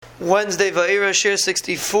Wednesday, Va'era, Shir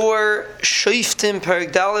 64, Shoftim,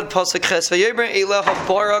 Perek Daled, Pasuk Ches, Vayeber Eilah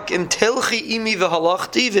Barak im telchi imi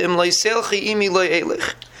v'halachti v'im leiselchi imi lo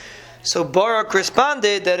elich. So Barak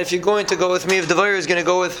responded that if you're going to go with me, if the Va'era is going to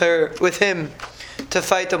go with him to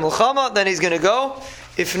fight the Mulchama, then he's going to go.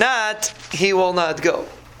 If not, he will not go.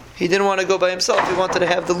 He didn't want to go by himself. He wanted to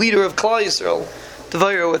have the leader of Klal Yisrael, the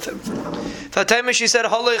Va'era, with him. Fatayma, she said,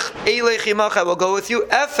 Halech eilech imach, I will go with you.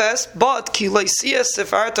 Efes, but ki leisias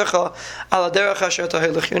sefartacha ala derech asher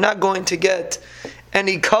tahelech. You're not going to get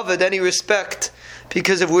any covet, any respect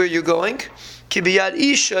because of where you're going. Ki biyad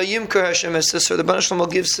isha yimker Hashem es Sisera. The Baruch Shalom will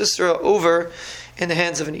give Sisera over in the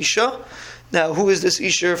hands of an isha. Now, who is this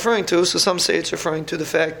isha referring to? So some say it's referring to the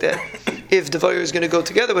fact that if the Va'era is going to go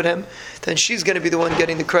together with him, then she's going to be the one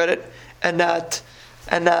getting the credit, and not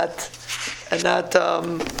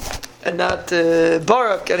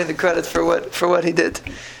Barak getting the credit for what he did.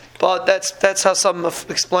 But that's how some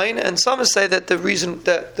explain, and some say that the reason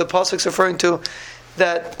that the pasuk is referring to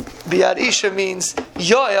that Biad Isha means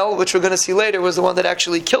Yoel, which we're going to see later, was the one that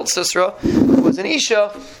actually killed Sisera, who was an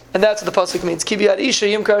Isha, and that's what the pasuk means. Ki Biad Isha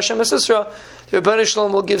Yimkar Hashem Sisera. The Rebbeinu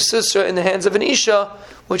Shalom will give Sisera in the hands of an Isha,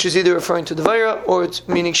 which is either referring to the Va'era, or it's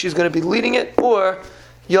meaning she's going to be leading it, or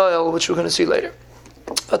Yoel, which we're going to see later.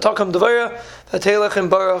 Atakam Devaya, Vatelech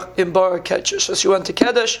in Barak Kedesh. So she went to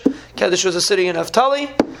Kedesh. Kedesh was a city in Naphtali,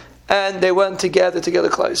 and they went together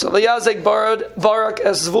Klal Yisrael. Vayazek Barak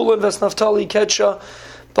as Zvulun ves Naphtali Kedesh.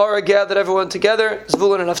 Barak gathered everyone together.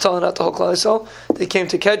 Zvulun and Naphtali, not the whole Klal Yisrael. They came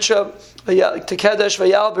to Kedesh. Vayal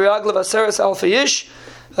Biraglev Aseres Alfa Yish.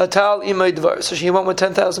 Atal Imay Dvar. So she went with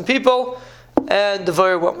 10,000 people, and the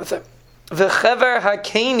Va'era went with them. V'chever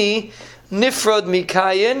Hakeni Nifrod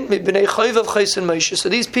Mikayin Mibnei Chayvav Chaysin Moshe. So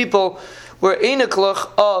these people were Einaklach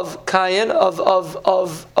of Kayin of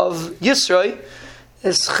Yisroi.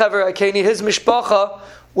 This Chaver Akeni, his mishpacha,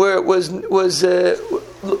 where was from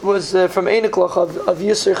Einaklach of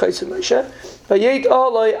Yisroi Chaysin Moshe. Vayet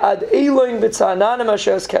Aloi Ad Eiloin B'Tzananim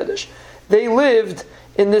Asheres Kedesh. They lived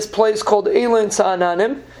in this place called Eiloin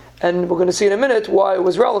Tzananim, and we're going to see in a minute why it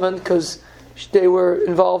was relevant, because they were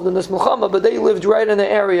involved in this Mulchama, but they lived right in the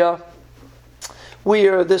area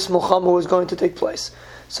where this Mulchama was going to take place.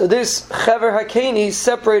 So this Chaver Hakeni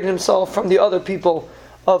separated himself from the other people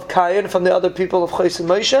of Kayin, from the other people of Chaysin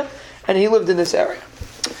Moshe, and he lived in this area.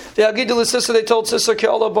 The Agidu L'Sisra, they told Sisra,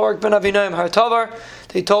 Ke'ala Barak ben Avinoam Hartavar.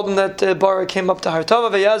 They told him that Barak came up to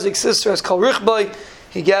Hartavar. Vayazik Sisra as Kal Richbay.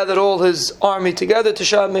 He gathered all his army together to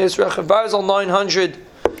Shab Meis Rechav Barzel, 900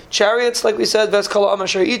 chariots, like we said, Ves Kal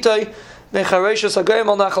Amashar Itay, Mecharesh Sagayim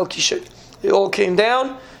al Nachal Kishay. They all came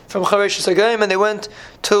down from Charesh Sagayim, and they went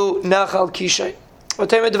to Nachal Kishay.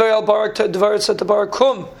 Dvar said to Barak,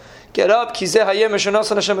 Kum, get up, this is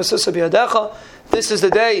the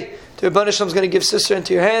day the Rebbeinu Shalom is going to give Sisera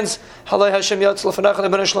into your hands. Halay Hashem Yatz L'fanach, the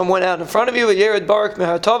Rebbeinu Shalom went out in front of you, Yered Barak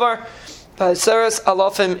Mehar Tovar, Ba'aseres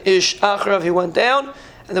Alafim Ish Achrav, he went down,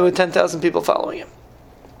 and there were 10,000 people following him.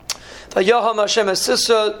 Vayaham Hashem as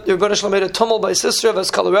Sisera, the Rebbeinu Shalom made a tumult by Sisera, Ves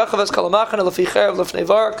Kalarechav, Ves Kalamachan, Lefi Cherev, Lefnei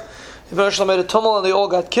Barak. The Rebbeinu Shalom made a tumult, and they all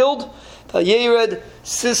got killed. Vayered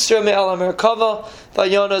Sisera me'al Merkava,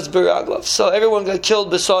 Vayonas Biraglav. So everyone got killed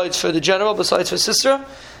besides for the general, besides for Sisera,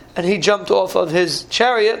 and he jumped off of his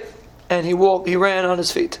chariot and he ran on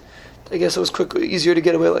his feet. I guess it was easier to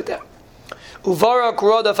get away like that. Uvarak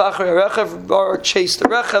rodaf achrei rechav. Barak chased the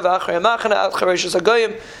rechav achrei machana at Charesh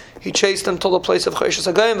Sagayim. He chased them till the place of Charesh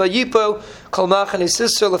Sagayim. Vayipo kol machane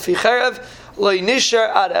Sisera lefi cherev lo nishar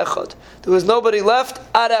ad echad. There was nobody left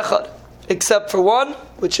ad echad except for one,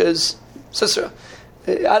 which is Sisera.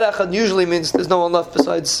 Ad echad usually means there's no one left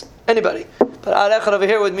besides anybody. But ad echad over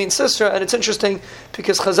here would mean Sisera, and it's interesting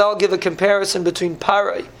because Chazal give a comparison between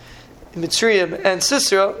Parai in Mitzrayim and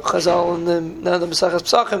Sisera, Chazal in the Mesachas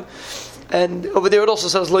Pesachim, and over there it also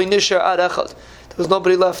says Lo Nishar ad echad. There was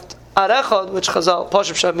nobody left ad echad, which Chazal,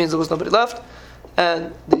 Pashup Pshat means there was nobody left,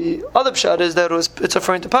 and the other Pshat is that it's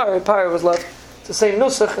referring to Parai. Parai was left. It's the same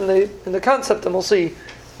nusach in the concept, and we'll see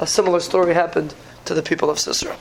a similar story happened to the people of Sisera.